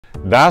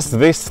Does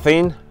this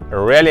thing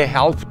really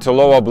help to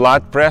lower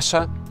blood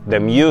pressure? The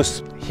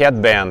Muse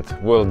headband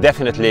will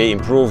definitely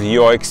improve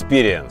your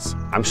experience.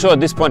 I'm sure at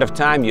this point of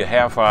time you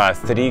have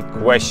 3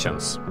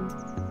 questions.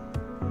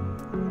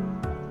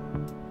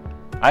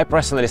 I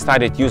personally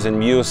started using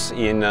Muse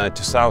in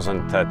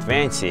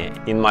 2020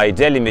 in my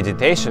daily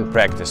meditation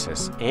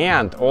practices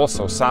and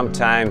also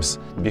sometimes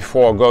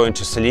before going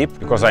to sleep,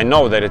 because I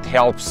know that it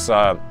helps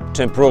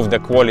to improve the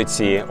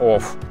quality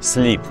of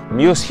sleep.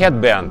 Muse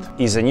headband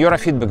is a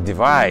neurofeedback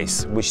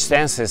device which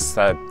senses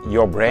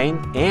your brain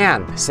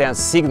and sends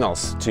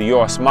signals to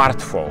your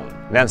smartphone.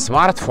 Then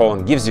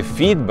smartphone gives you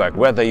feedback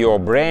whether your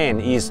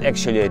brain is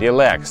actually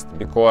relaxed,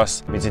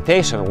 because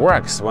meditation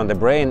works when the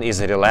brain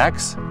is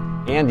relaxed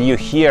and you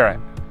hear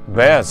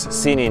birds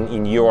singing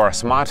in your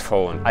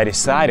smartphone. I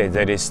decided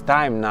that it's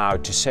time now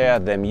to share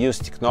the Muse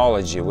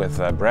technology with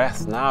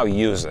BreathNow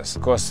users,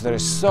 because there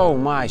is so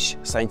much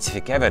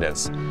scientific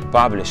evidence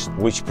published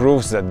which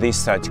proves that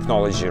this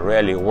technology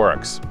really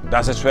works.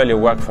 Does it really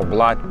work for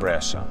blood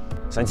pressure?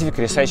 Scientific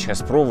research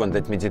has proven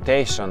that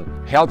meditation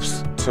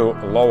helps to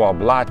lower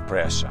blood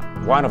pressure.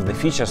 One of the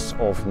features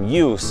of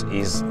Muse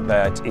is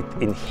that it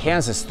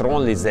enhances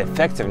strongly the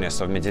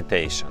effectiveness of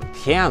meditation.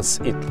 Hence,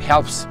 it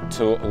helps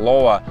to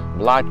lower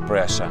blood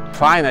pressure.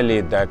 Finally,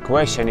 the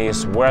question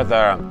is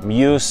whether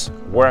Muse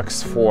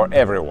works for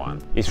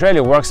everyone. It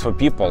really works for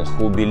people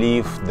who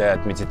believe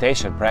that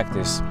meditation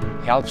practice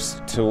helps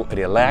to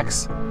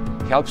relax,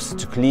 helps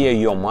to clear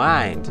your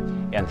mind,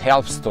 and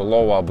helps to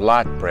lower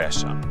blood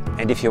pressure.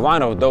 And if you're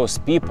one of those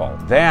people,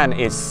 then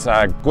it's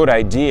a good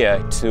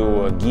idea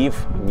to give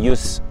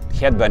Muse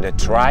headband a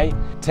try.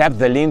 Tap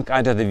the link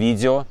under the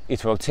video.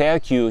 It will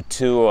take you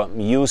to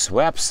Muse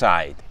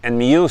website, and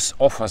Muse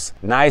offers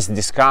nice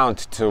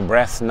discount to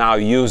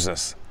BreathNow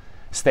users.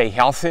 Stay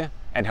healthy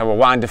and have a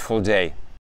wonderful day.